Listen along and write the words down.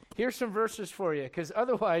here's some verses for you, because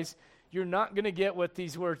otherwise you're not going to get what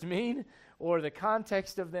these words mean or the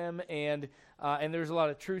context of them, and there's a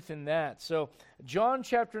lot of truth in that. So John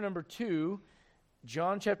chapter number 2, I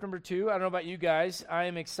don't know about you guys, I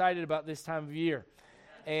am excited about this time of year.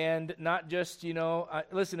 And not just,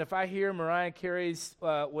 listen, if I hear Mariah Carey's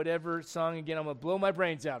whatever song again, I'm going to blow my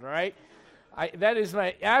brains out, all right? That is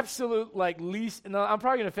my absolute, least, no, I'm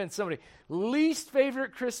probably going to offend somebody. Least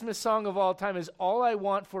favorite Christmas song of all time is All I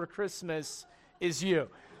Want for Christmas Is You.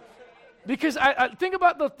 Because I think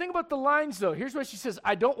about the lines, though. Here's what she says: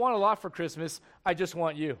 I don't want a lot for Christmas, I just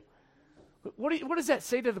want you. What does that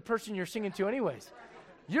say to the person you're singing to anyways?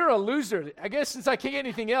 You're a loser. I guess since I can't get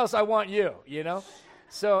anything else, I want you,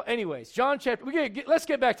 So anyways, let's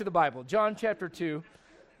get back to the Bible. John chapter 2,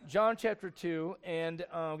 and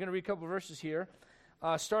I'm going to read a couple of verses here.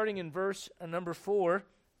 Starting in verse number 4,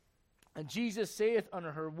 and Jesus saith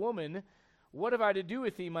unto her, Woman, what have I to do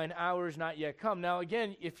with thee? Mine hour is not yet come. Now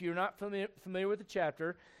again, if you're not familiar with the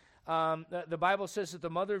chapter, the Bible says that the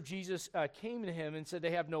mother of Jesus came to him and said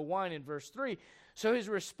they have no wine in verse 3. So his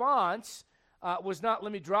response was not,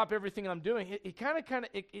 let me drop everything I'm doing.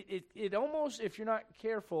 It almost, if you're not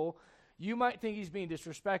careful, you might think he's being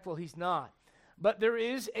disrespectful. He's not. But there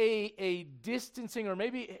is a distancing, or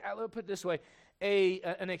maybe, I'll put it this way,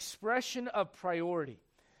 an expression of priority.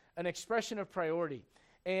 An expression of priority.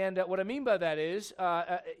 And what I mean by that is,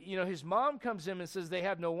 his mom comes in and says they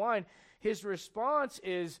have no wine. His response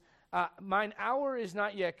is, mine hour is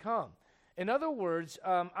not yet come. In other words,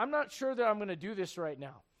 I'm not sure that I'm going to do this right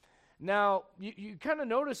now. Now, you kind of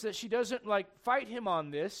notice that she doesn't fight him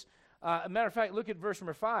on this. As a matter of fact, look at verse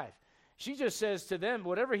number 5. She just says to them,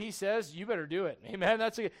 whatever he says, you better do it. Amen.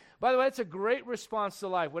 By the way, that's a great response to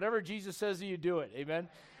life. Whatever Jesus says to you, do it. Amen.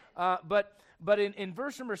 But in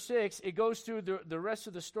verse number 6, it goes through the rest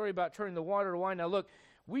of the story about turning the water to wine. Now look,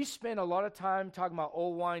 we spend a lot of time talking about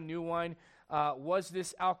old wine, new wine. Was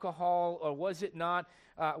this alcohol or was it not?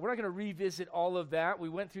 We're not going to revisit all of that. We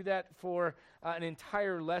went through that for an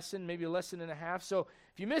entire lesson, maybe a lesson and a half. So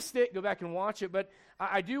if you missed it, go back and watch it. But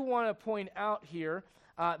I do want to point out here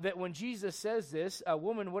that when Jesus says this,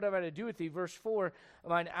 woman, what have I to do with thee? Verse 4,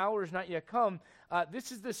 mine hour is not yet come.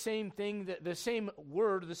 This is the same thing, the same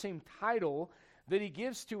word, the same title that he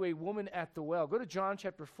gives to a woman at the well. Go to John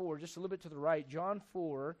chapter 4, just a little bit to the right. John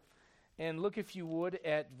 4, and look, if you would,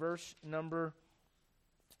 at verse number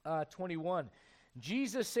 21.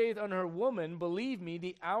 Jesus saith unto her, Woman, believe me,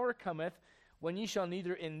 the hour cometh when ye shall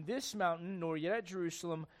neither in this mountain nor yet at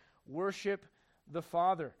Jerusalem worship the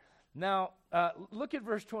Father. Now, look at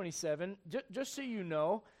verse 27. Just so you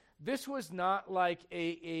know, this was not like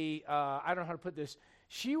I don't know how to put this.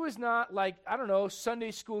 She was not like,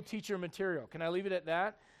 Sunday school teacher material. Can I leave it at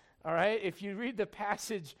that? All right? If you read the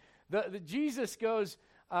passage, the Jesus goes,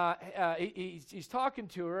 he's talking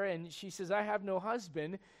to her, and she says, I have no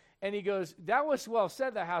husband. And he goes, thou wast well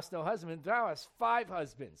said, thou hast no husband. Thou hast 5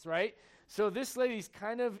 husbands, right? So this lady's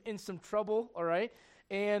kind of in some trouble, all right?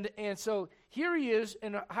 And so here he is,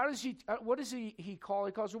 and what does he call?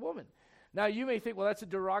 He calls her woman. Now you may think, well, that's a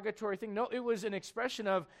derogatory thing. No, it was an expression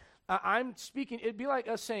of, I'm speaking, it'd be like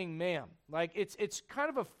us saying ma'am. Like it's kind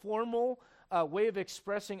of a formal way of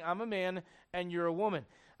expressing I'm a man and you're a woman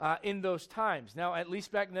in those times. Now, at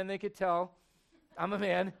least back then they could tell I'm a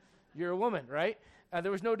man, you're a woman, right?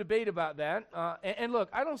 There was no debate about that. And look,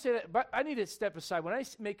 I don't say that, but I need to step aside. When I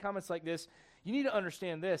make comments like this, you need to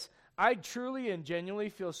understand this. I truly and genuinely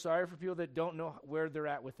feel sorry for people that don't know where they're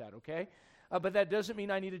at with that, okay? But that doesn't mean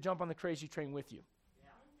I need to jump on the crazy train with you,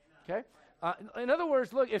 okay? In other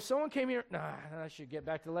words, look, if someone came here, I should get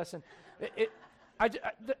back to the lesson.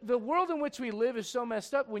 The world in which we live is so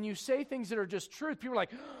messed up. When you say things that are just truth, people are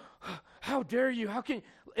like, how dare you? How can you?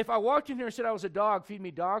 If I walked in here and said I was a dog, feed me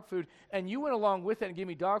dog food, and you went along with it and gave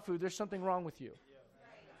me dog food, there's something wrong with you.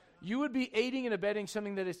 You would be aiding and abetting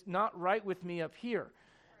something that is not right with me up here.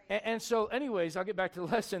 And so anyways, I'll get back to the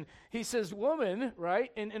lesson. He says, woman,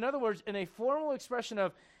 right? In other words, in a formal expression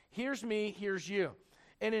of, here's me, here's you.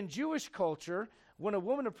 And in Jewish culture, when a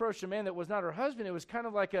woman approached a man that was not her husband, it was kind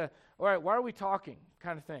of like all right, why are we talking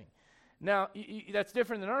kind of thing. Now, that's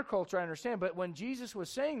different than our culture, I understand. But when Jesus was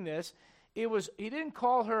saying this, he didn't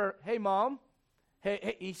call her, hey, mom.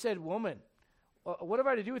 Hey, he said, woman, what have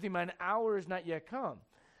I to do with you? Mine hour is not yet come.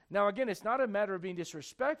 Now, again, it's not a matter of being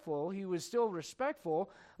disrespectful. He was still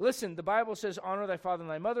respectful. Listen, the Bible says, honor thy father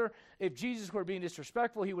and thy mother. If Jesus were being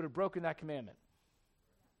disrespectful, he would have broken that commandment.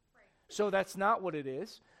 So that's not what it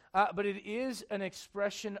is. But it is an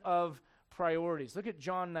expression of priorities. Look at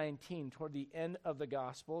John 19, toward the end of the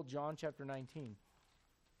gospel. John chapter 19.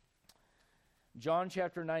 John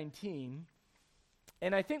chapter 19.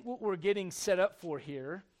 And I think what we're getting set up for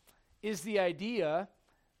here is the idea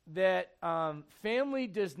that family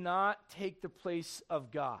does not take the place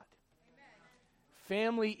of God. Amen.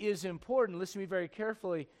 Family is important. Listen to me very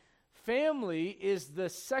carefully. Family is the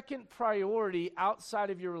second priority outside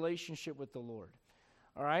of your relationship with the Lord.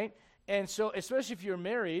 All right? And so, especially if you're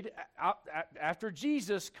married, after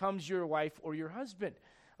Jesus comes your wife or your husband.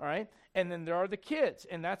 All right? And then there are the kids,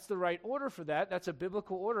 and that's the right order for that. That's a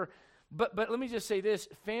biblical order. But let me just say this,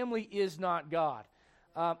 family is not God.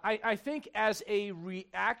 I think as a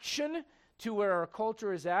reaction to where our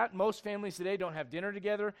culture is at, most families today don't have dinner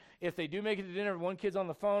together. If they do make it to dinner, one kid's on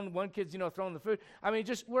the phone, one kid's, throwing the food. I mean,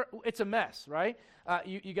 it's a mess, right?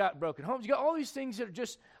 You got broken homes. You got all these things that are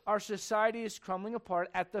just, our society is crumbling apart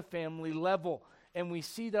at the family level. And we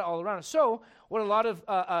see that all around us. So what a lot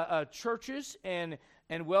of churches and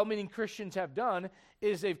well-meaning Christians have done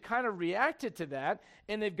is they've kind of reacted to that,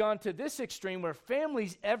 and they've gone to this extreme where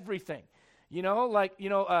family's everything.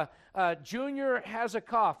 Junior has a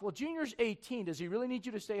cough. Well, Junior's 18. Does he really need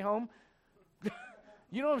you to stay home?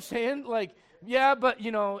 You know what I'm saying? Yeah, but,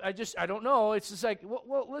 I don't know. It's just like,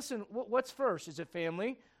 well listen, what's first? Is it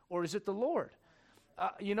family or is it the Lord?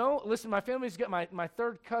 Listen, my family's got my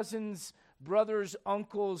third cousin's brother's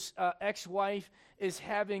uncle's ex-wife is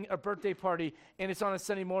having a birthday party, and it's on a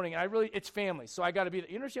Sunday morning. It's family, so I got to be there.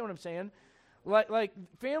 You understand what I'm saying? Like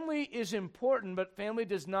family is important, but family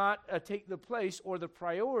does not take the place or the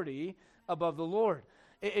priority above the Lord.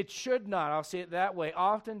 It should not. I'll say it that way.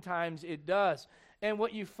 Oftentimes it does. And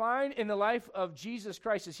what you find in the life of Jesus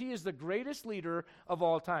Christ is he is the greatest leader of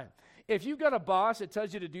all time. If you've got a boss that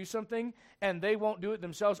tells you to do something and they won't do it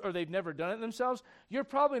themselves or they've never done it themselves, you're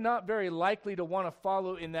probably not very likely to want to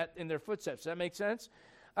follow in their footsteps. Does that make sense?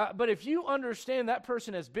 But if you understand that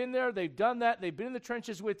person has been there, they've done that, they've been in the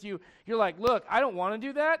trenches with you, you're like, look, I don't want to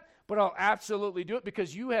do that, but I'll absolutely do it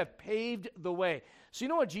because you have paved the way. So you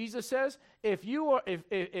know what Jesus says? If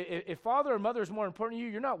father or mother is more important to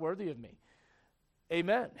you, you're not worthy of me.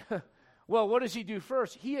 Amen. Well, what does he do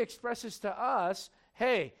first? He expresses to us,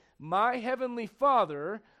 hey, my heavenly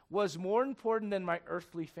Father was more important than my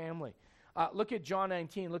earthly family. Look at John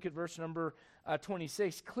 19. Look at verse number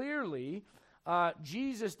 26. Clearly,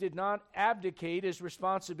 Jesus did not abdicate his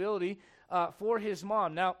responsibility for his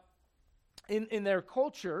mom. Now, in their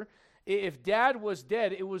culture, if dad was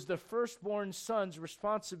dead, it was the firstborn son's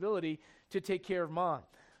responsibility to take care of mom.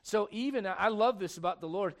 So even, I love this about the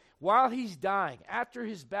Lord, while he's dying, after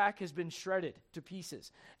his back has been shredded to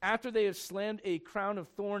pieces, after they have slammed a crown of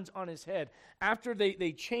thorns on his head, after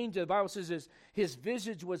they changed, the Bible says his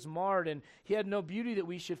visage was marred and he had no beauty that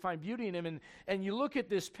we should find beauty in him. And you look at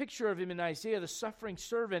this picture of him in Isaiah, the suffering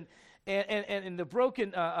servant, and the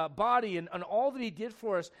broken body and all that he did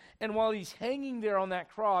for us. And while he's hanging there on that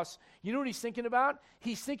cross, you know what he's thinking about?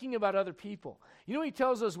 He's thinking about other people. You know what he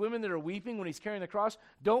tells those women that are weeping when he's carrying the cross?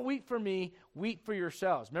 Don't weep for me, weep for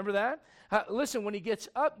yourselves. Remember that? Listen, when he gets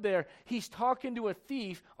up there, he's talking to a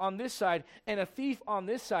thief on this side and a thief on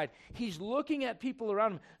this side. He's looking at people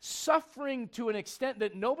around him, suffering to an extent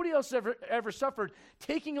that nobody else ever suffered,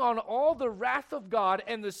 taking on all the wrath of God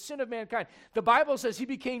and the sin of mankind. The Bible says he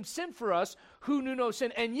became sin for us who knew no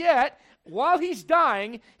sin. And yet, while he's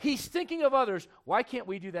dying, he's thinking of others. Why can't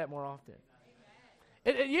we do that more often?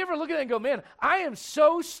 And you ever look at that and go, man, I am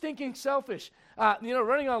so stinking selfish.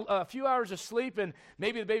 Running on a few hours of sleep, and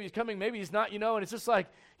maybe the baby's coming, maybe he's not, and it's just like,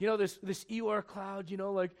 this Eeyore cloud,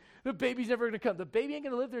 like the baby's never going to come. The baby ain't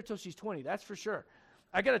going to live there until she's 20, that's for sure.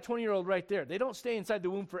 I got a 20-year-old right there. They don't stay inside the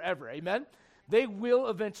womb forever, amen? They will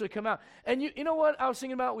eventually come out. And you know what I was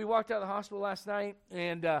thinking about? We walked out of the hospital last night,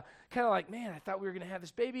 and kind of like, man, I thought we were going to have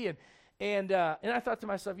this baby, and I thought to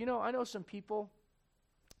myself, I know some people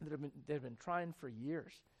that have been trying for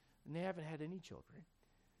years, and they haven't had any children.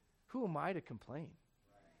 Who am I to complain?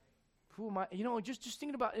 Who am I? Just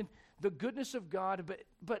thinking about the goodness of God,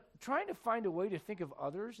 but trying to find a way to think of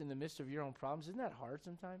others in the midst of your own problems, isn't that hard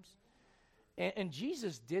sometimes? And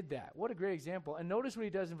Jesus did that. What a great example. And notice what he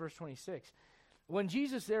does in verse 26. When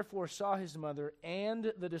Jesus therefore saw his mother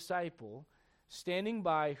and the disciple standing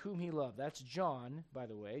by whom he loved. That's John, by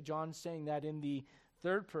the way. John's saying that in the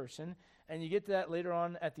third person. And you get to that later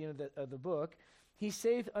on at the end of the book. He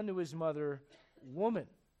saith unto his mother, Woman,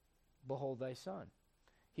 behold thy son.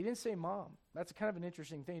 He didn't say mom. That's kind of an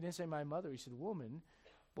interesting thing. He didn't say my mother. He said, Woman,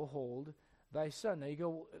 behold thy son. Now you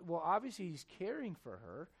go, well, obviously he's caring for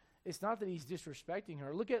her. It's not that he's disrespecting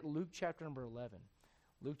her. Look at Luke chapter number 11.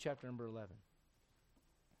 Luke chapter number 11.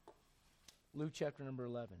 Luke chapter number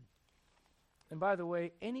 11. And by the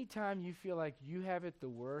way, anytime you feel like you have it the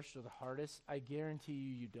worst or the hardest, I guarantee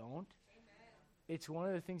you don't. it's one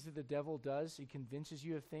of the things that the devil does. He convinces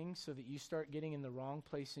you of things so that you start getting in the wrong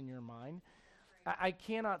place in your mind. I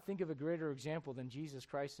cannot think of a greater example than Jesus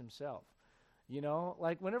Christ himself. You know,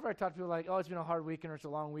 like whenever I talk to people like, oh, it's been a hard weekend or it's a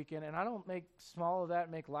long weekend, and I don't make small of that,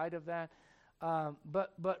 make light of that.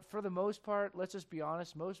 But for the most part, let's just be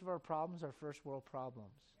honest, most of our problems are first world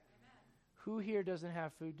problems. Amen. Who here doesn't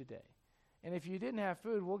have food today? And if you didn't have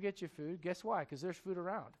food, we'll get you food. Guess why? Because there's food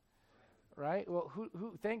around. Right? Well,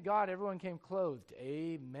 who? Thank God everyone came clothed.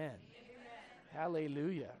 Amen. Amen.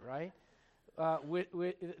 Hallelujah. Right? With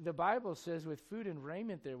the Bible says with food and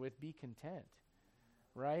raiment therewith be content.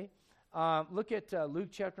 Right? Look at Luke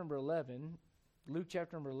chapter number 11. Luke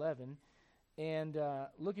chapter number 11. And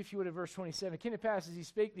look, if you would, at verse 27. It came to pass as he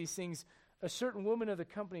spake these things, a certain woman of the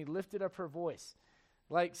company lifted up her voice.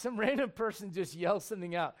 Like some random person just yells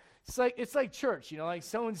something out. It's like church, you know, like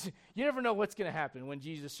you never know what's going to happen when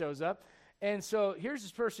Jesus shows up. And so here's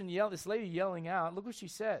this lady yelling out. Look what she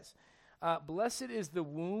says. Blessed is the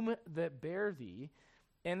womb that bare thee,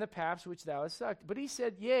 and the paps which thou hast sucked. But he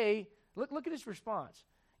said, yea, look at his response.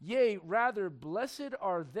 Yea, rather blessed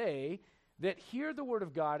are they that hear the word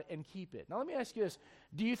of God and keep it. Now let me ask you this.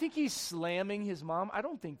 Do you think he's slamming his mom? I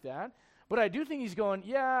don't think that. But I do think he's going,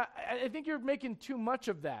 yeah, I think you're making too much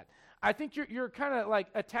of that. I think you're kind of like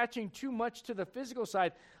attaching too much to the physical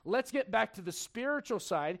side. Let's get back to the spiritual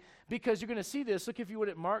side, because you're going to see this. Look, if you would,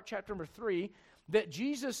 at Mark chapter number 3, that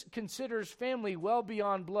Jesus considers family well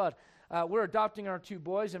beyond blood. We're adopting our 2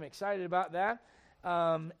 boys. I'm excited about that.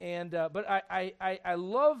 But I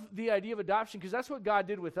love the idea of adoption, because that's what God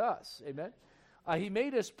did with us. Amen. He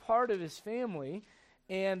made us part of his family.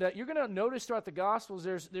 And you're going to notice throughout the Gospels,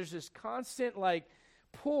 there's this constant like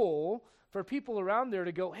pull for people around there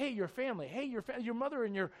to go, hey, your family, hey, your mother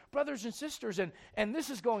and your brothers and sisters, and this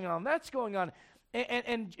is going on, that's going on.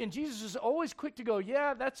 And Jesus is always quick to go,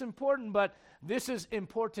 yeah, that's important, but this is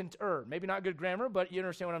importanter. Maybe not good grammar, but you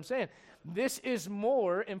understand what I'm saying. This is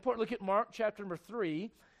more important. Look at Mark chapter number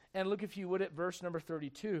 3, and look, if you would, at verse number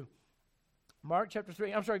 32. Mark chapter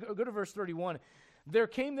 3, go to verse 31. There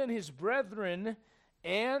came then his brethren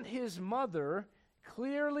and his mother.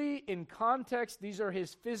 Clearly, in context, these are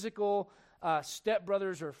his physical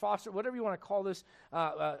stepbrothers or foster, whatever you want to call this,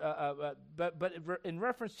 but in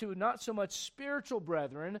reference to not so much spiritual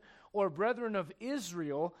brethren or brethren of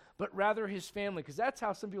Israel, but rather his family, because that's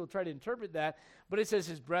how some people try to interpret that. But it says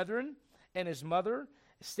his brethren and his mother,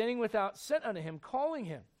 standing without, sent unto him, calling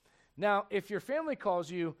him. Now, if your family calls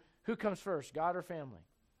you, who comes first, God or family?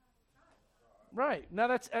 Right. Now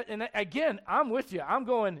that's, and again, I'm with you. I'm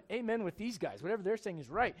going, amen with these guys. Whatever they're saying is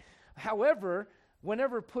right. However,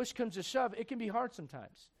 whenever push comes to shove, it can be hard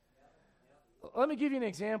sometimes. Let me give you an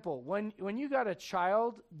example. When you got a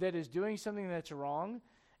child that is doing something that's wrong,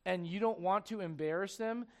 and you don't want to embarrass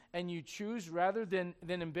them, and you choose rather than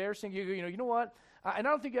embarrassing, you know what? And I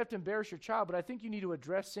don't think you have to embarrass your child, but I think you need to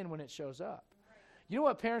address sin when it shows up. Right. You know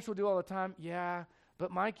what parents will do all the time? Yeah,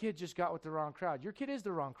 but my kid just got with the wrong crowd. Your kid is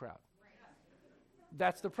the wrong crowd.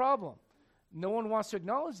 That's the problem. No one wants to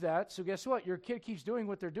acknowledge that, so guess what? Your kid keeps doing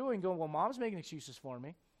what they're doing, going, well, mom's making excuses for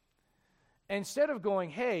me. Instead of going,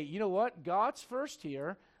 hey, you know what? God's first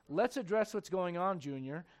here. Let's address what's going on,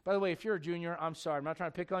 Junior. By the way, if you're a junior, I'm sorry. I'm not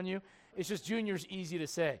trying to pick on you. It's just junior's easy to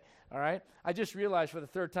say, all right? I just realized for the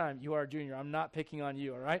 3rd time you are a junior. I'm not picking on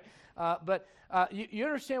you, all right? But you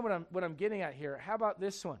understand what I'm getting at here. How about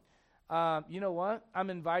this one? You know what? I'm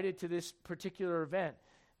invited to this particular event,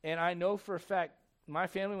 and I know for a fact my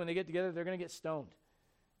family, when they get together, they're going to get stoned.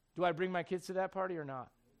 Do I bring my kids to that party or not?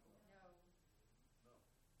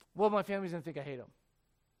 No. Well, my family's going to think I hate them.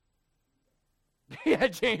 Yeah,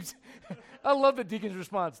 James. I love the deacon's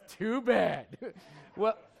response. Too bad.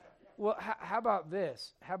 Well, how about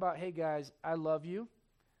this? How about, hey, guys, I love you,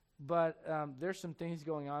 but there's some things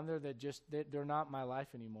going on there that they're not my life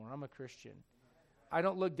anymore. I'm a Christian. I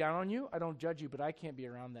don't look down on you. I don't judge you, but I can't be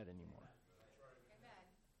around that anymore.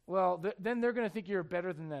 Well, then they're going to think you're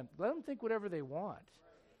better than them. Let them think whatever they want.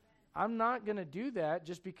 I'm not going to do that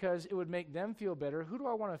just because it would make them feel better. Who do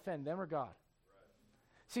I want to offend, them or God?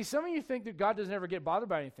 See, some of you think that God doesn't ever get bothered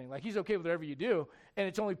by anything. Like he's okay with whatever you do, and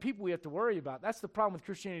it's only people we have to worry about. That's the problem with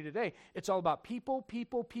Christianity today. It's all about people,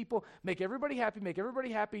 people, people. Make everybody happy.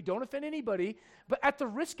 Don't offend anybody, but at the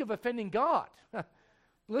risk of offending God.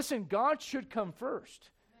 Listen, God should come first.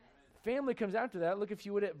 Family comes after that. Look, if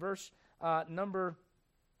you would, at verse number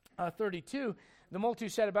 32, the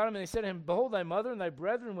multitude sat about him, and they said to him, behold, thy mother and thy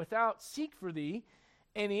brethren without seek for thee.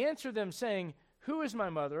 And he answered them, saying, who is my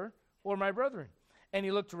mother or my brethren? And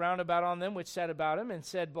he looked round about on them which sat about him, and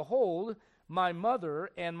said, behold, my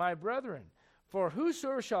mother and my brethren. For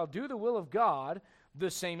whosoever shall do the will of God, the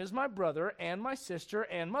same as my brother and my sister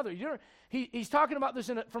and mother. He's talking about this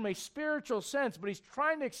from a spiritual sense, but he's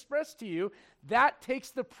trying to express to you that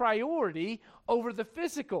takes the priority over the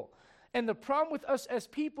physical. And the problem with us as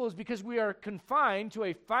people is because we are confined to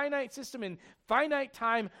a finite system in finite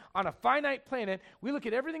time on a finite planet, we look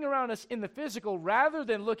at everything around us in the physical rather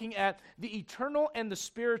than looking at the eternal and the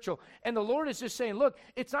spiritual. And the Lord is just saying, look,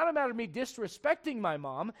 it's not a matter of me disrespecting my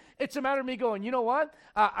mom. It's a matter of me going, you know what?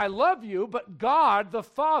 I love you, but God, the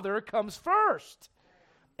Father, comes first.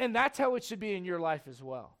 And that's how it should be in your life as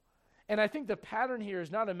well. And I think the pattern here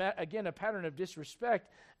is not, again, a pattern of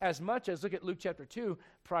disrespect as much as, look at Luke chapter 2,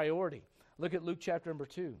 priority. Look at Luke chapter number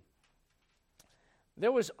 2.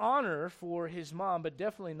 There was honor for his mom, but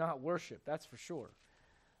definitely not worship, that's for sure.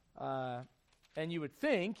 And you would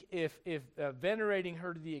think if venerating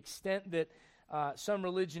her to the extent that some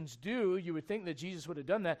religions do, you would think that Jesus would have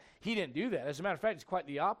done that. He didn't do that. As a matter of fact, it's quite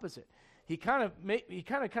the opposite. He kind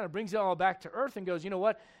of brings it all back to earth and goes, you know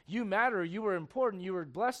what? You matter. You were important. You were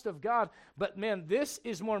blessed of God. But man, this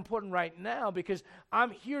is more important right now because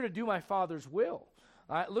I'm here to do my Father's will.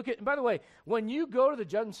 By the way, when you go to the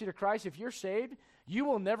judgment seat of Christ, if you're saved, you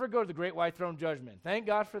will never go to the great white throne judgment. Thank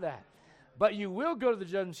God for that. But you will go to the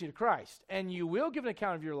judgment seat of Christ, and you will give an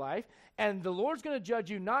account of your life, and the Lord's going to judge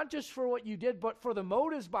you not just for what you did, but for the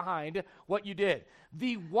motives behind what you did.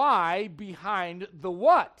 The why behind the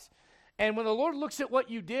what. And when the Lord looks at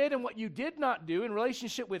what you did and what you did not do in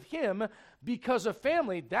relationship with Him because of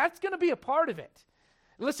family, that's going to be a part of it.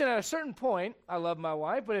 Listen, at a certain point, I love my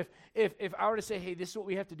wife, but if I were to say, hey, this is what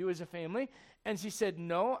we have to do as a family, and she said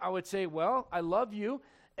no, I would say, well, I love you,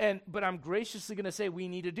 but I'm graciously going to say we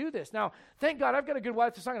need to do this. Now, thank God I've got a good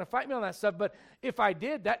wife that's not going to fight me on that stuff, but if I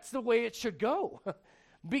did, that's the way it should go.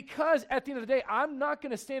 Because at the end of the day, I'm not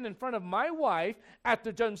going to stand in front of my wife at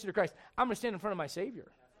the judgment seat of Christ. I'm going to stand in front of my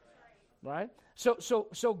Savior. Right?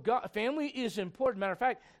 So God, family is important. Matter of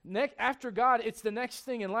fact, after God, it's the next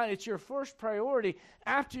thing in line. It's your first priority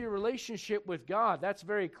after your relationship with God. That's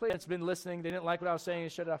very clear. It's been listening. They didn't like what I was saying.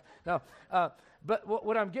 Shut it off. No. But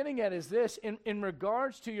what I'm getting at is this. In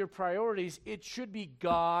regards to your priorities, it should be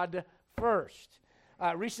God first.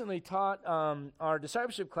 I recently taught our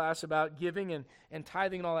discipleship class about giving and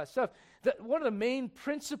tithing and all that stuff. One of the main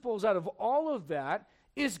principles out of all of that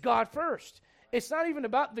is God first. It's not even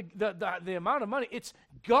about the amount of money. It's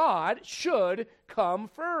God should come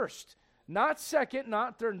first. Not second,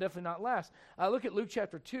 not third, and definitely not last. Look at Luke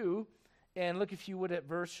chapter 2, and look, if you would, at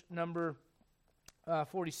verse number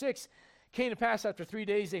 46. Came to pass after 3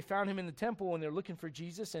 days, they found him in the temple, and they're looking for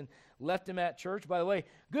Jesus and left him at church. By the way,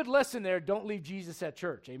 good lesson there. Don't leave Jesus at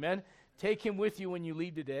church. Amen? Take him with you when you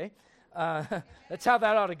leave today. That's how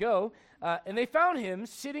that ought to go. And they found him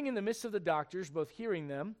sitting in the midst of the doctors, both hearing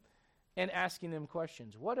them and asking them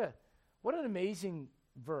questions. What an amazing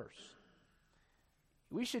verse.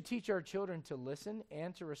 We should teach our children to listen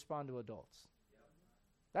and to respond to adults.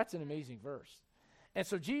 That's an amazing verse. And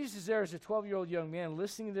so Jesus is there as a 12-year-old young man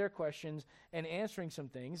listening to their questions and answering some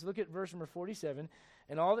things. Look at verse number 47.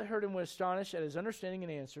 And all that heard him were astonished at his understanding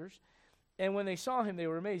and answers. And when they saw him, they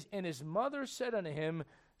were amazed. And his mother said unto him,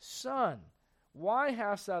 Son, why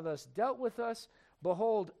hast thou thus dealt with us?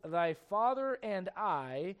 Behold, thy father and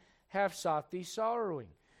I have sought thee sorrowing.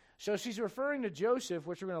 So she's referring to Joseph,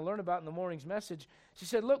 which we're going to learn about in the morning's message. She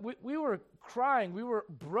said, look, we were crying. We were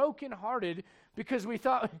brokenhearted because we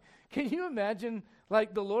thought, can you imagine,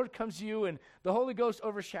 like the Lord comes to you and the Holy Ghost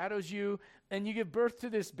overshadows you and you give birth to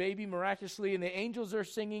this baby miraculously and the angels are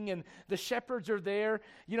singing and the shepherds are there,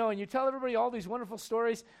 and you tell everybody all these wonderful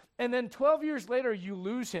stories, and then 12 years later you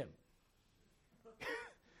lose him.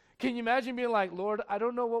 Can you imagine being like, Lord, I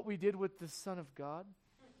don't know what we did with the Son of God.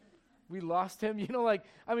 We lost him.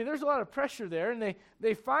 There's a lot of pressure there. And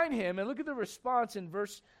they find him, and look at the response in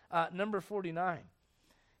verse number 49.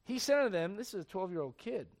 He said unto them, this is a 12-year-old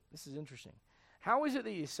kid. This is interesting. How is it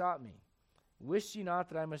that ye sought me? Wist ye not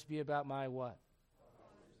that I must be about my what?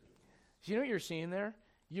 So you know what you're seeing there?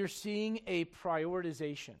 You're seeing a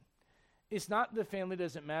prioritization. It's not the family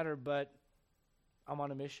doesn't matter, but I'm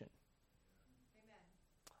on a mission.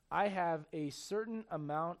 I have a certain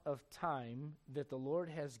amount of time that the Lord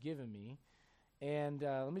has given me. And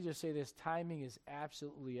let me just say this, timing is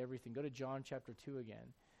absolutely everything. Go to John chapter 2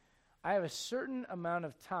 again. I have a certain amount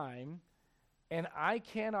of time, and I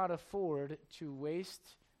cannot afford to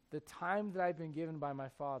waste the time that I've been given by my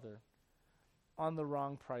Father on the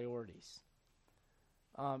wrong priorities.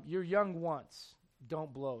 You're young once.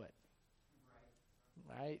 Don't blow it.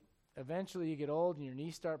 Right? Eventually you get old and your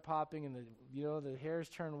knees start popping and the hairs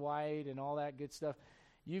turn white and all that good stuff.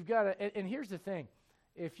 You've got to, and here's the thing.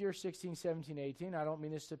 If you're 16, 17, 18, I don't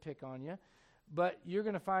mean this to pick on you, but you're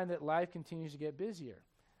going to find that life continues to get busier.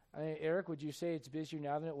 I mean, Eric, would you say it's busier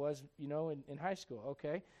now than it was, in high school?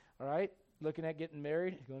 Okay, all right. Looking at getting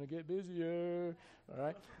married, it's going to get busier, all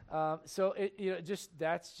right. So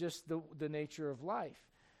that's just the nature of life.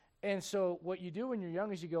 And so what you do when you're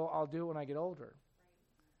young is you go, I'll do it when I get older.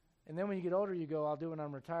 And then when you get older, you go, I'll do it when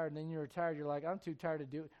I'm retired. And then you're retired, you're like, I'm too tired to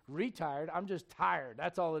do it. Retired, I'm just tired.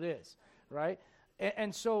 That's all it is, right?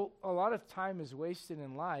 And so a lot of time is wasted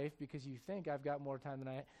in life because you think I've got more time than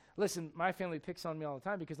I have. Listen, my family picks on me all the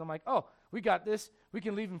time because I'm like, oh, we got this. We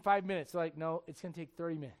can leave in 5 minutes. They're like, no, it's going to take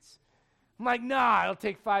 30 minutes. I'm like, nah, it'll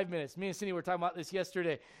take 5 minutes. Me and Cindy were talking about this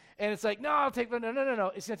yesterday. And it's like, no. It's going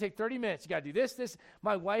to take 30 minutes. You got to do this.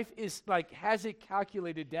 My wife is like, has it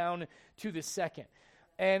calculated down to the second.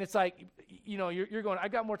 And it's like, you're going,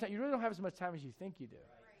 I've got more time. You really don't have as much time as you think you do.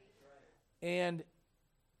 And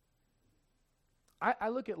I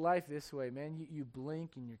look at life this way, man. You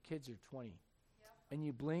blink and your kids are 20. Yep. And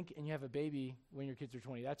you blink and you have a baby when your kids are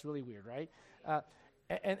 20. That's really weird, right?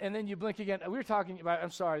 And then you blink again. We were talking about,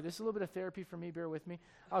 I'm sorry, this is a little bit of therapy for me. Bear with me.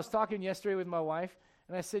 I was talking yesterday with my wife,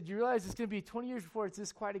 and I said, you realize it's going to be 20 years before it's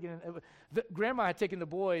this quiet again. Grandma had taken the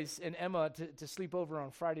boys and Emma to sleep over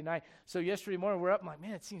on Friday night. So yesterday morning, we're up. I'm like,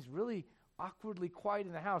 man, it seems really awkwardly quiet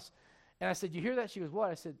in the house. And I said, you hear that? She goes,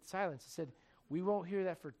 what? I said, silence. I said, we won't hear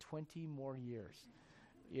that for 20 more years,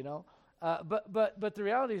 But the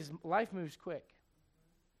reality is life moves quick.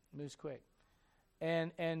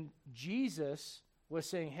 And Jesus was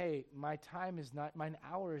saying, hey, my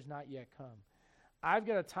hour is not yet come. I've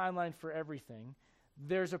got a timeline for everything.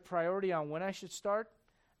 There's a priority on when I should start,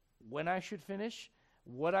 when I should finish,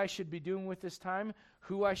 what I should be doing with this time,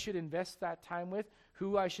 who I should invest that time with,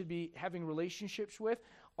 who I should be having relationships with.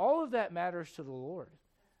 All of that matters to the Lord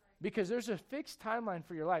because there's a fixed timeline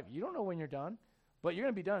for your life. You don't know when you're done, but you're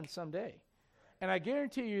going to be done someday. And I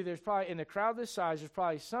guarantee you there's probably, in a crowd this size, there's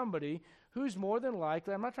probably somebody who's more than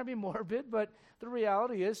likely, I'm not trying to be morbid, but the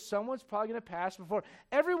reality is someone's probably going to pass before.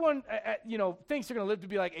 Everyone, thinks they're going to live to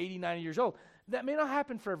be like 80, 90 years old. That may not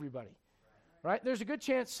happen for everybody, right? There's a good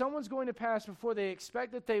chance someone's going to pass before they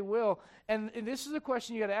expect that they will. And this is the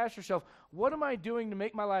question you got to ask yourself. What am I doing to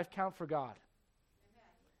make my life count for God?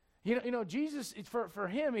 Jesus, for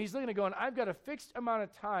him, he's looking at going, I've got a fixed amount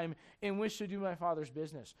of time in which to do my Father's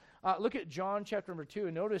business. Look at John chapter number 2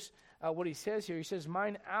 and notice what he says here. He says,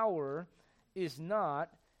 mine hour is not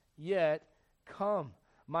yet come.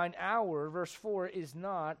 Mine hour, verse 4, is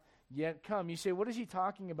not yet come. You say, what is he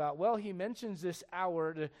talking about? Well, he mentions this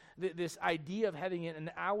hour, this idea of having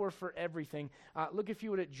an hour for everything. Look, if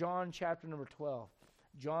you would, at John chapter number 12.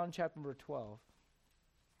 John chapter number 12.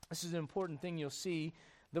 This is an important thing you'll see.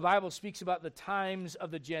 The Bible speaks about the times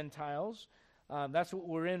of the Gentiles. That's what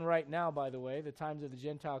we're in right now, by the way, the times of the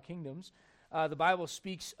Gentile kingdoms. The Bible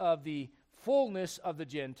speaks of the fullness of the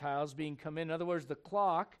Gentiles being come in. In other words, the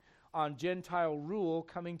clock on Gentile rule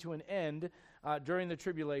coming to an end during the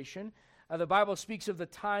tribulation. The Bible speaks of the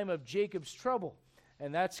time of Jacob's trouble,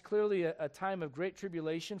 and that's clearly a time of great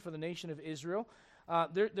tribulation for the nation of Israel.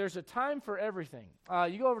 There's a time for everything.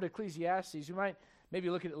 You go over to Ecclesiastes, you might maybe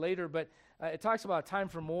look at it later, but it talks about a time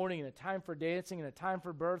for mourning and a time for dancing and a time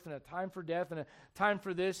for birth and a time for death and a time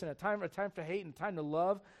for this and a time for hate and a time to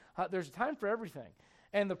love. There's a time for everything.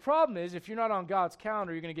 And the problem is, if you're not on God's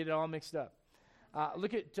calendar, you're going to get it all mixed up.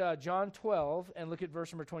 Look at John 12 and look at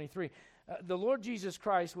verse number 23. The Lord Jesus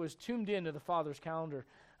Christ was tuned into the Father's calendar.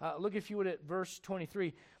 Look, if you would, at verse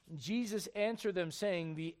 23. Jesus answered them,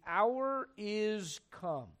 saying, the hour is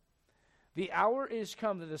come. The hour is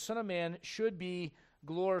come that the Son of Man should be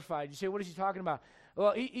glorified. You say, what is he talking about?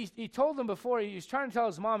 Well, he told them before, he was trying to tell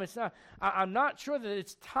his mom, I'm not sure that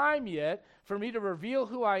it's time yet for me to reveal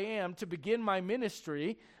who I am to begin my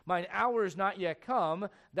ministry. My hour is not yet come.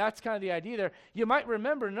 That's kind of the idea there. You might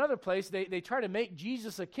remember in another place, they try to make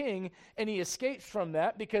Jesus a king, and he escapes from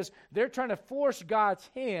that because they're trying to force God's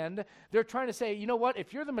hand. They're trying to say, you know what,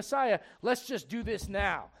 if you're the Messiah, let's just do this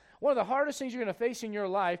now. One of the hardest things you're going to face in your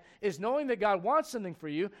life is knowing that God wants something for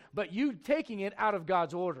you, but you taking it out of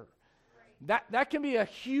God's order. That can be a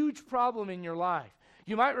huge problem in your life.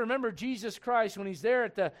 You might remember Jesus Christ when he's there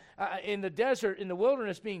at in the desert, in the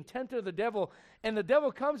wilderness, being tempted of the devil, and the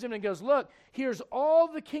devil comes in and goes, look, here's all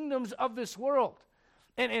the kingdoms of this world.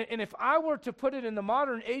 And if I were to put it in the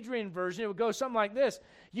modern Adrian version, it would go something like this.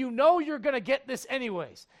 You know you're going to get this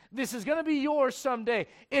anyways. This is going to be yours someday.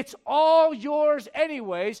 It's all yours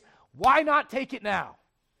anyways. Why not take it now?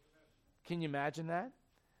 Can you imagine that?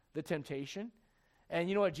 The temptation. And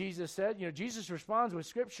you know what Jesus said? Jesus responds with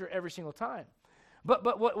Scripture every single time.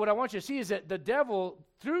 But what I want you to see is that the devil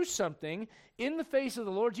threw something in the face of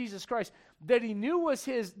the Lord Jesus Christ that he knew was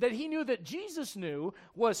his, that he knew that Jesus knew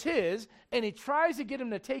was his, and he tries to get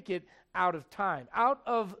him to take it out of time, out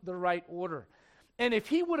of the right order. And if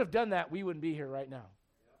he would have done that, we wouldn't be here right now.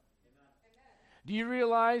 Do you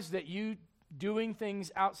realize that you doing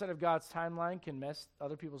things outside of God's timeline can mess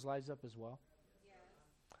other people's lives up as well?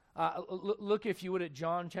 Look, if you would, at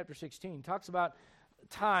John chapter 16. Talks about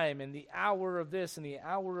time and the hour of this and the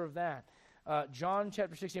hour of that. John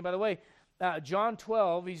chapter 16. By the way, John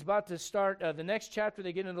 12, he's about to start the next chapter.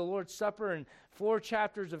 They get into the Lord's Supper and 4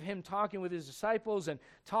 chapters of him talking with his disciples and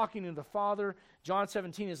talking to the Father. John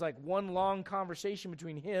 17 is like one long conversation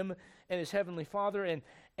between him and his heavenly Father.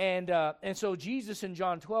 And so Jesus in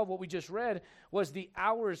John 12, what we just read, was the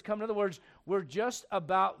hour is come. In other words, we're just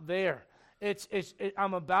about there.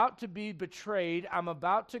 I'm about to be betrayed. I'm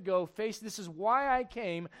about to go face. This is why I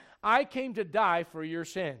came. I came to die for your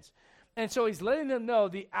sins. And so he's letting them know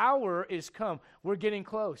the hour is come. We're getting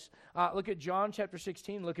close. Look at John chapter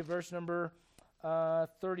 16. Look at verse number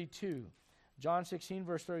 32. John 16,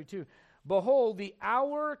 verse 32. Behold, the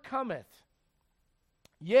hour cometh,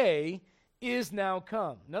 yea, is now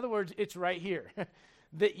come. In other words, it's right here.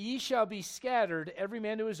 That ye shall be scattered, every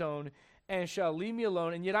man to his own, and shall leave me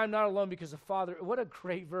alone, and yet I'm not alone because the Father, what a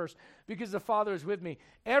great verse, because the Father is with me.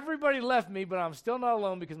 Everybody left me, but I'm still not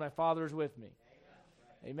alone because my Father is with me.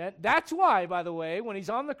 Amen. That's why, by the way, when he's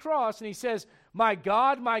on the cross and he says, my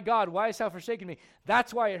God, why hast thou forsaken me?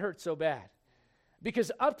 That's why it hurts so bad.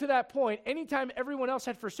 Because up to that point, anytime everyone else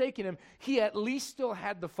had forsaken him, he at least still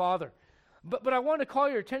had the Father. But I want to call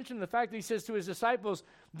your attention to the fact that he says to his disciples,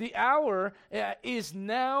 the hour is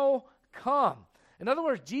now come. In other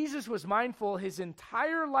words, Jesus was mindful his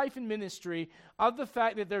entire life and ministry of the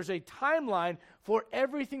fact that there's a timeline for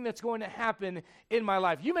everything that's going to happen in my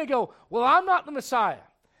life. You may go, well, I'm not the Messiah,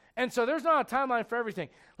 and so there's not a timeline for everything.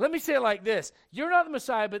 Let me say it like this. You're not the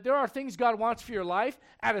Messiah, but there are things God wants for your life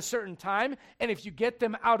at a certain time, and if you get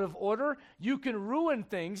them out of order, you can ruin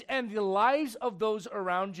things and the lives of those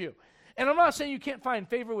around you. And I'm not saying you can't find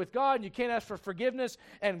favor with God and you can't ask for forgiveness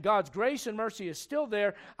and God's grace and mercy is still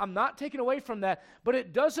there. I'm not taking away from that, but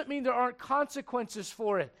it doesn't mean there aren't consequences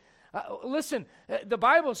for it. Listen, the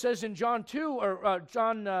Bible says in John 2, or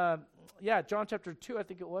John chapter 2, I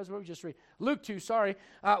think it was, where we just read, Luke 2,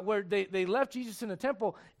 where they left Jesus in the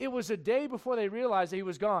temple. It was a day before they realized that he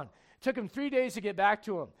was gone. It took them 3 days to get back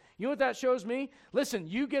to him. You know what that shows me? Listen,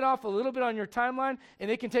 you get off a little bit on your timeline,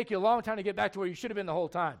 and it can take you a long time to get back to where you should have been the whole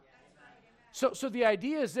time. So the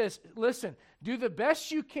idea is this, listen, do the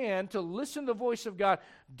best you can to listen to the voice of God.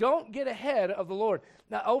 Don't get ahead of the Lord.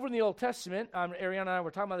 Now, over in the Old Testament, Ariana and I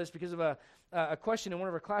were talking about this because of a question in one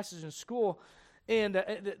of our classes in school, and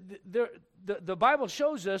the Bible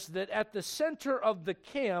shows us that at the center of the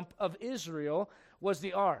camp of Israel was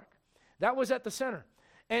the ark. That was at the center.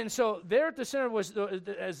 And so there at the center was,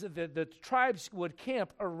 as the tribes would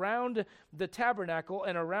camp around the tabernacle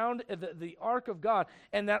and around the ark of God.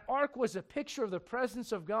 And that ark was a picture of the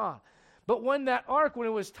presence of God. But when that ark, when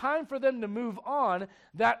it was time for them to move on,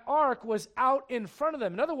 that ark was out in front of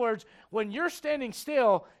them. In other words, when you're standing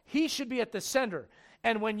still, he should be at the center.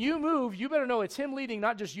 And when you move, you better know it's him leading,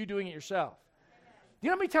 not just you doing it yourself. You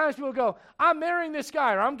know how many times people go, I'm marrying this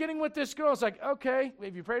guy, or I'm getting with this girl. It's like, okay,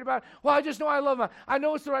 have you prayed about it? Well, I just know I love him. I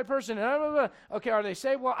know it's the right person. Okay, are they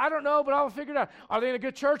saved? Well, I don't know, but I'll figure it out. Are they in a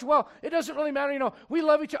good church? Well, it doesn't really matter. You know, we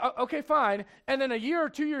love each other. Okay, fine. And then a year or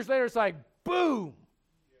 2 years later, it's like, boom.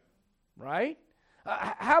 Right?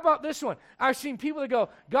 How about this one? I've seen people that go,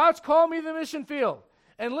 God's called me to the mission field.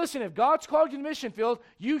 And listen, if God's called you to the mission field,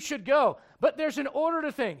 you should go. But there's an order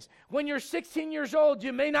to things. When you're 16 years old,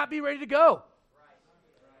 you may not be ready to go.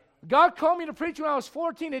 God called me to preach when I was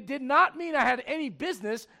 14. It did not mean I had any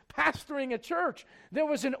business pastoring a church. There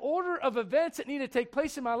was an order of events that needed to take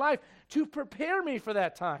place in my life to prepare me for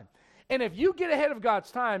that time. And if you get ahead of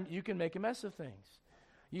God's time, you can make a mess of things.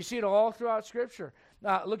 You see it all throughout Scripture.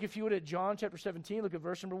 Look, if you would, at John chapter 17, look at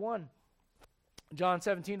verse number 1. John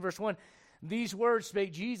 17, verse 1. These words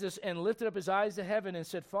spake Jesus and lifted up his eyes to heaven and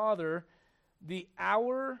said, Father, the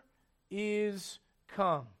hour is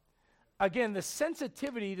come. Again, the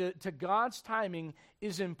sensitivity to God's timing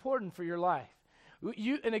is important for your life.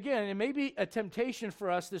 And again, it may be a temptation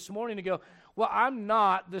for us this morning to go, well, I'm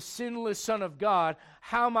not the sinless Son of God.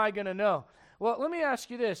 How am I going to know? Well, let me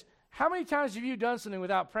ask you this. How many times have you done something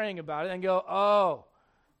without praying about it and go, oh,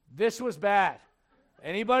 this was bad?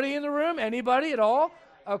 Anybody in the room? Anybody at all?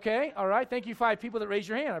 Okay, all right. Thank you, 5 people that raised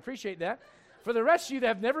your hand. I appreciate that. For the rest of you that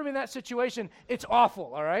have never been in that situation, it's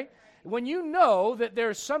awful, all right? When you know that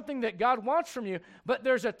there's something that God wants from you, but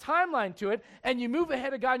there's a timeline to it, and you move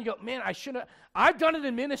ahead of God and you go, man, I shouldn't have. I've done it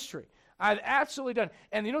in ministry. I've absolutely done it.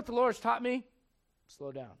 And you know what the Lord has taught me?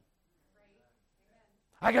 Slow down.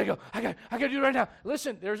 I got to go. I got to do it right now.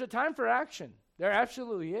 Listen, there's a time for action. There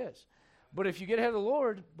absolutely is. But if you get ahead of the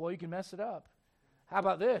Lord, boy, you can mess it up. How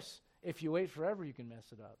about this? If you wait forever, you can mess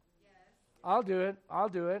it up. I'll do it. I'll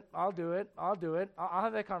do it. I'll do it. I'll do it. I'll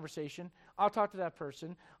have that conversation. I'll talk to that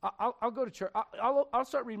person. I'll go to church. I'll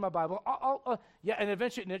start reading my Bible. Yeah, and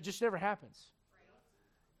eventually, and it just never happens.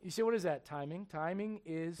 You see, what is that? Timing. Timing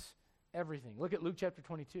is everything. Look at Luke chapter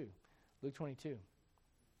 22. Luke 22.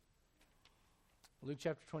 Luke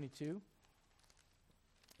chapter 22.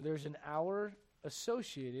 There's an hour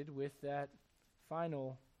associated with that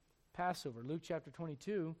final Passover. Luke chapter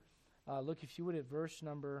 22. Look, if you would, at verse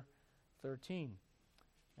number 13.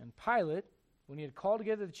 And Pilate, when he had called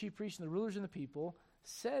together the chief priests and the rulers and the people,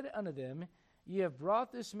 said unto them, Ye have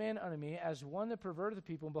brought this man unto me as one that perverted the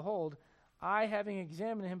people, and behold, I having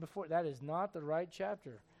examined him before. That is not the right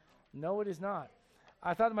chapter. No, it is not.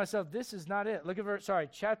 I thought to myself, this is not it. Look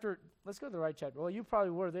at chapter. Let's go to the right chapter. Well, you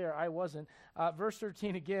probably were there. I wasn't. Verse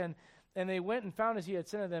 13 again. And they went and found as he had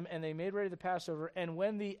sent them, and they made ready the Passover. And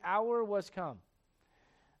when the hour was come.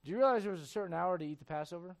 Do you realize there was a certain hour to eat the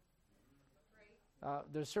Passover?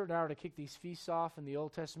 There's a certain hour to kick these feasts off in the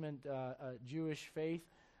Old Testament Jewish faith.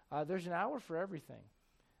 There's an hour for everything.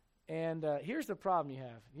 And here's the problem you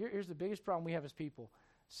have. Here's the biggest problem we have as people.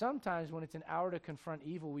 Sometimes when it's an hour to confront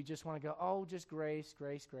evil, we just want to go, oh, just grace,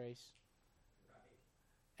 grace, grace.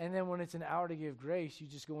 And then when it's an hour to give grace, you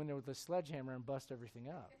just go in there with a sledgehammer and bust everything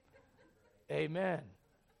up. Amen.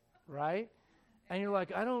 Right? And you're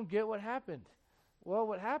like, I don't get what happened. Well,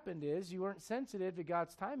 what happened is you weren't sensitive to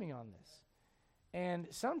God's timing on this. And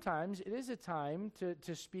sometimes it is a time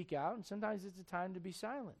to speak out, and sometimes it's a time to be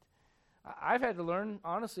silent. I've had to learn,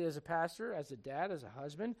 honestly, as a pastor, as a dad, as a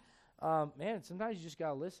husband, man, sometimes you just got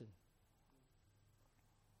to listen.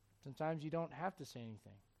 Sometimes you don't have to say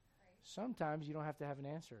anything. Sometimes you don't have to have an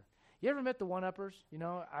answer. You ever met the one-uppers? You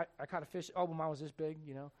know, I caught a fish. Oh, but mine was this big,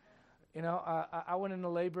 you know. I went into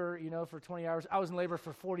labor, for 20 hours. I was in labor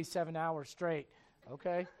for 47 hours straight,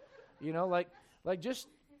 okay? Like just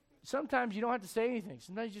sometimes you don't have to say anything.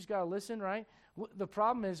 Sometimes you just got to listen, right? The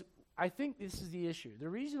problem is, I think this is the issue. The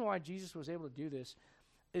reason why Jesus was able to do this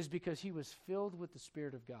is because he was filled with the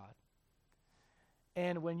Spirit of God.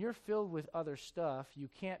 And when you're filled with other stuff, you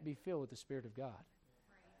can't be filled with the Spirit of God.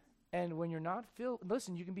 Right. And when you're not filled,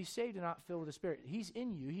 listen, you can be saved and not filled with the Spirit. He's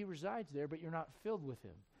in you. He resides there, but you're not filled with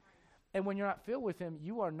him. Right. And when you're not filled with him,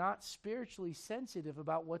 you are not spiritually sensitive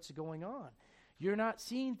about what's going on. You're not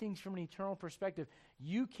seeing things from an eternal perspective.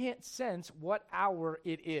 You can't sense what hour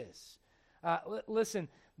it is. Listen,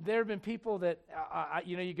 there have been people that,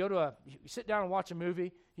 you sit down and watch a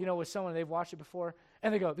movie, with someone, they've watched it before,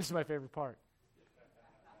 and they go, this is my favorite part.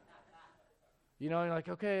 And you're like,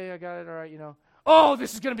 okay, I got it, all right, Oh,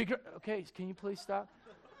 this is going to be great. Okay, can you please stop?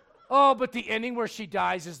 Oh, but the ending where she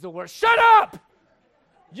dies is the worst. Shut up!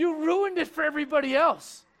 You ruined it for everybody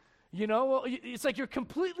else. It's like you're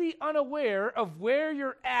completely unaware of where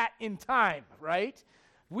you're at in time, right?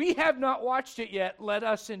 We have not watched it yet. Let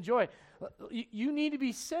us enjoy it. You need to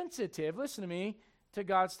be sensitive, listen to me, to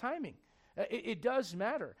God's timing. It does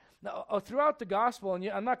matter. Now, throughout the gospel, and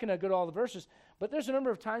I'm not going to go to all the verses, but there's a number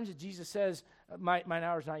of times that Jesus says, mine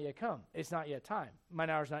hour's not yet come. It's not yet time. Mine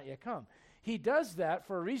hour's not yet come. He does that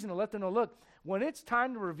for a reason, to let them know, look, when it's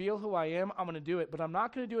time to reveal who I am, I'm going to do it, but I'm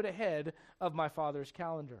not going to do it ahead of my Father's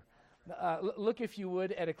calendar. Look, if you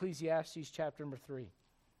would, at Ecclesiastes chapter number 3.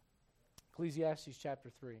 Ecclesiastes chapter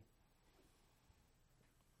 3.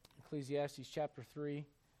 Ecclesiastes chapter 3.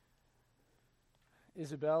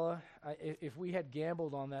 Isabella, if we had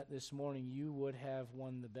gambled on that this morning, you would have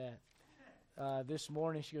won the bet. This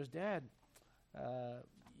morning she goes, Dad,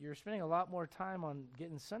 you're spending a lot more time on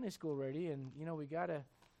getting Sunday school ready, and we gotta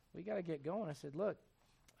get going. I said, look,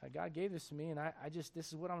 God gave this to me, and this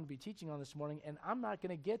is what I'm going to be teaching on this morning, and I'm not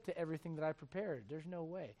going to get to everything that I prepared. There's no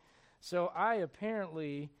way. So I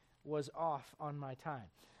apparently was off on my time.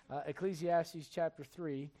 Ecclesiastes chapter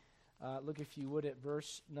 3, look, if you would, at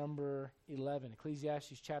verse number 11.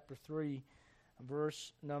 Ecclesiastes chapter 3,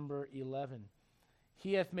 verse number 11.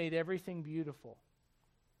 He hath made everything beautiful.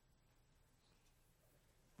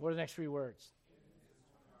 What are the next three words?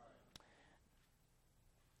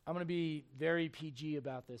 I'm going to be very PG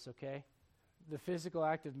about this, okay? The physical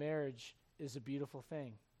act of marriage is a beautiful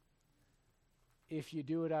thing. If you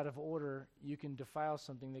do it out of order, you can defile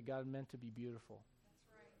something that God meant to be beautiful.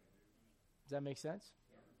 That's right. Does that make sense?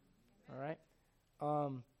 Yeah. All right.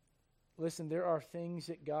 Listen, there are things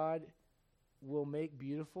that God will make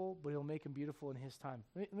beautiful, but he'll make them beautiful in his time.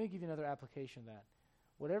 Let me give you another application of that.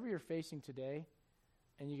 Whatever you're facing today,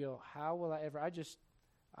 and you go, how will I ever?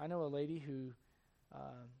 I know a lady who,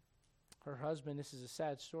 her husband, this is a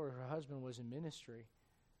sad story, her husband was in ministry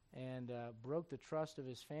and broke the trust of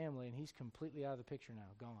his family, and he's completely out of the picture now,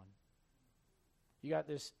 gone. You got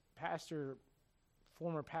this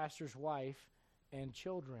former pastor's wife and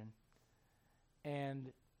children,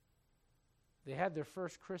 and they had their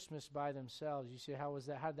first Christmas by themselves. You say, how was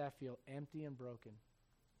that? How did that feel? Empty and broken.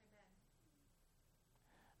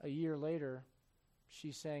 Amen. A year later,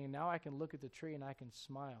 she's saying, and now I can look at the tree and I can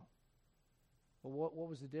smile. Well, what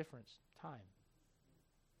was the difference? Time.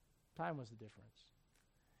 Time was the difference.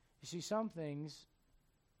 You see, some things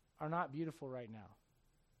are not beautiful right now.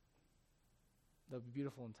 They'll be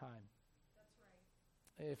beautiful in time.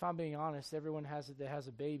 That's right. If I'm being honest, everyone that has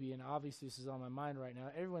a baby, and obviously this is on my mind right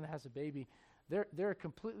now, everyone that has a baby, they're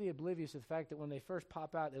completely oblivious to the fact that when they first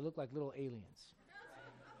pop out, they look like little aliens.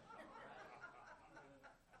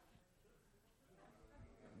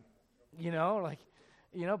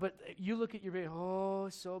 But you look at your baby, oh,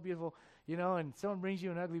 so beautiful, and someone brings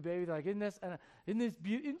you an ugly baby, they're like, isn't this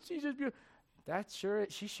beautiful? Isn't she just beautiful?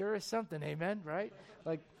 She sure is something, amen, right?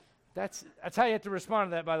 Like, that's how you have to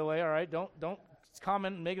respond to that, by the way, all right? Don't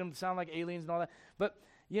comment and make them sound like aliens and all that.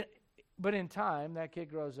 But in time, that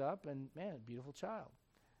kid grows up, and, man, a beautiful child.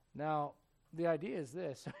 Now, the idea is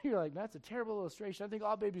this. You're like, that's a terrible illustration. I think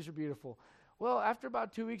all babies are beautiful. Well, after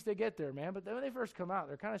about 2 weeks, they get there, man. But then when they first come out,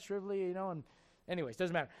 they're kind of shrivelly, and anyways,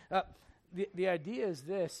 doesn't matter. The idea is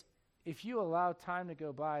this. If you allow time to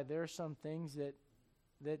go by, there are some things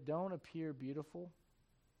that don't appear beautiful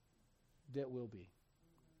that will be.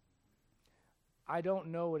 I don't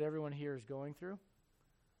know what everyone here is going through,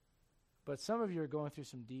 but some of you are going through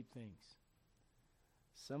some deep things.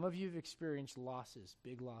 Some of you have experienced losses,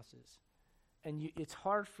 big losses, and it's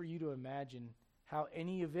hard for you to imagine how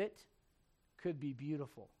any of it could be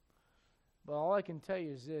beautiful. But all I can tell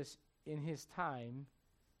you is this: in his time,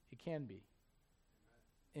 it can be.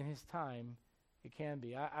 In his time, it can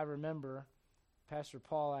be. I remember Pastor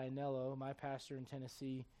Paul Ianello, my pastor in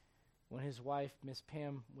Tennessee, when his wife, Miss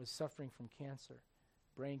Pam, was suffering from cancer,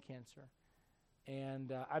 brain cancer.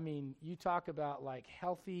 And, you talk about, like,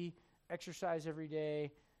 healthy exercise every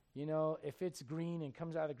day. If it's green and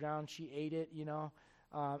comes out of the ground, she ate it,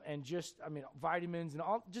 and vitamins and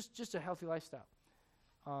all, just a healthy lifestyle.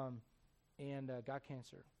 And got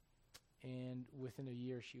cancer. And within a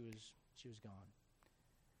year, she was gone.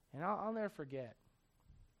 And I'll never forget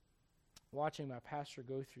watching my pastor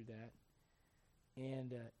go through that.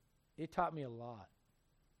 And it taught me a lot.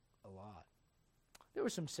 There were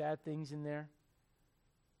some sad things in there.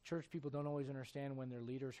 Church people don't always understand when their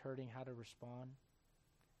leader's hurting how to respond.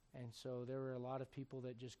 And so there were a lot of people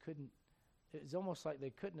that just couldn't. It's almost like they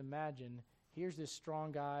couldn't imagine, here's this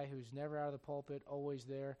strong guy who's never out of the pulpit, always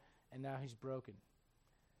there, and now he's broken.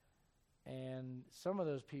 And some of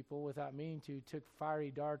those people, without meaning to, took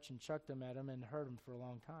fiery darts and chucked them at him and hurt him for a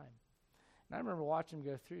long time. And I remember watching him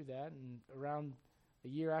go through that, and around a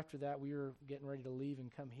year after that, we were getting ready to leave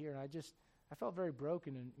and come here, and I felt very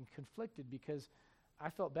broken and conflicted because I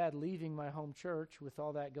felt bad leaving my home church with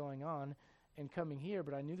all that going on and coming here,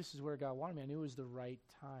 but I knew this is where God wanted me. I knew it was the right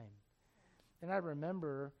time. And I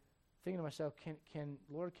remember thinking to myself,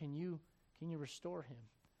 Lord, can you restore him?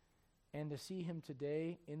 And to see him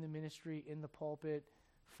today in the ministry, in the pulpit,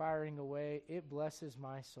 firing away, it blesses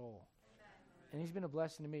my soul. Amen. And he's been a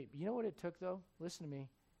blessing to me. But you know what it took, though? Listen to me.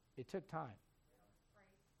 It took time. Right.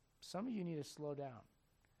 Some of you need to slow down.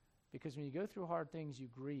 Because when you go through hard things, you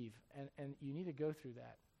grieve. And you need to go through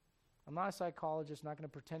that. I'm not a psychologist, not going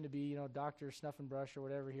to pretend to be, Dr. Snuff and Brush or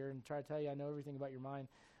whatever here and try to tell you I know everything about your mind.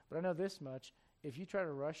 But I know this much. If you try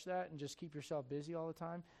to rush that and just keep yourself busy all the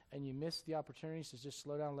time and you miss the opportunities to just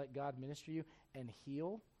slow down and let God minister you and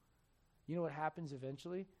heal, you know what happens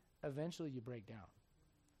eventually? Eventually you break down.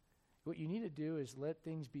 What you need to do is let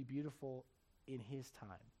things be beautiful in his time.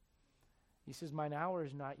 He says, mine hour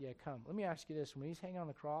is not yet come. Let me ask you this. When he's hanging on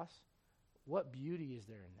the cross, what beauty is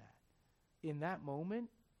there in that? In that moment,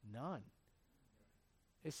 none.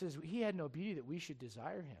 It says he had no beauty that we should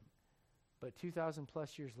desire him. But 2,000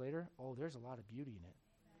 plus years later, there's a lot of beauty in it.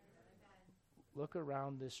 Look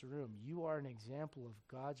around this room. You are an example of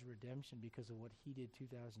God's redemption because of what he did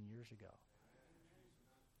 2,000 years ago.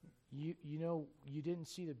 You didn't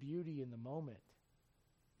see the beauty in the moment.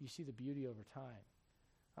 You see the beauty over time.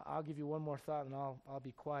 I'll give you one more thought and I'll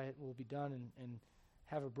be quiet. We'll be done and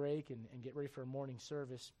have a break and get ready for a morning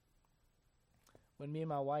service. When me and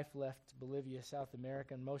my wife left Bolivia, South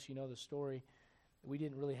America, and most of you know the story, we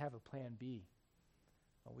didn't really have a plan B.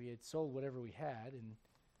 We had sold whatever we had, and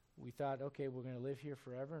we thought, okay, we're going to live here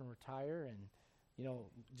forever and retire and,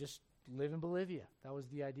 just live in Bolivia. That was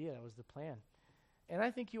the idea. That was the plan. And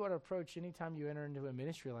I think you ought to approach, anytime you enter into a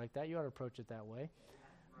ministry like that, you ought to approach it that way.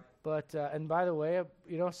 But, and by the way,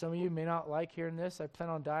 some of you may not like hearing this. I plan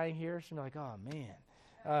on dying here. So you're like, oh,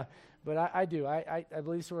 man. But I do. I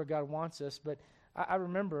believe this is where God wants us. But I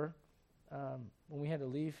remember when we had to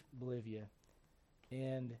leave Bolivia,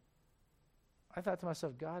 and I thought to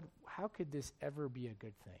myself, God, how could this ever be a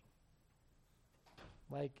good thing?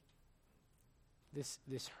 Like,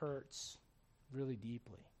 this hurts really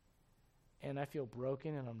deeply. And I feel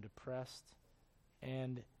broken, and I'm depressed.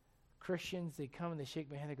 And Christians, they come and they shake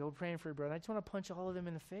my hand. They go, praying for you, brother. I just want to punch all of them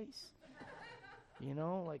in the face.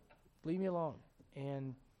 Leave me alone.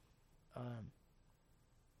 And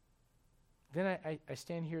then I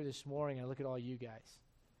stand here this morning, and I look at all you guys.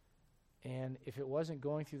 And if it wasn't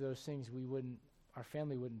going through those things, our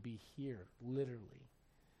family wouldn't be here, literally.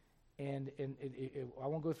 And I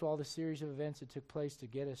won't go through all the series of events that took place to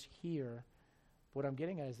get us here. What I'm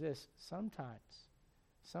getting at is this: sometimes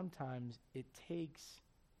it takes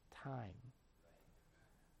time.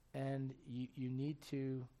 And you need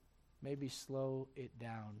to maybe slow it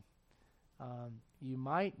down. You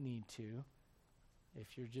might need to,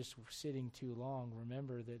 if you're just sitting too long,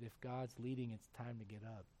 remember that if God's leading, it's time to get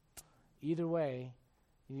up. Either way,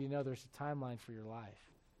 you need to know there's a timeline for your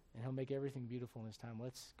life, and He'll make everything beautiful in His time.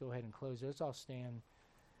 Let's go ahead and close. Let's all stand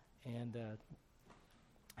and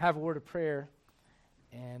have a word of prayer,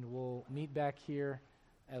 and we'll meet back here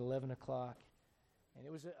at 11 o'clock. And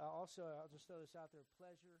it was also, I'll just throw this out there, a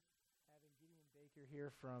pleasure having Gideon Baker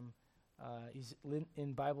here from, he's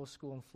in Bible school in Florida.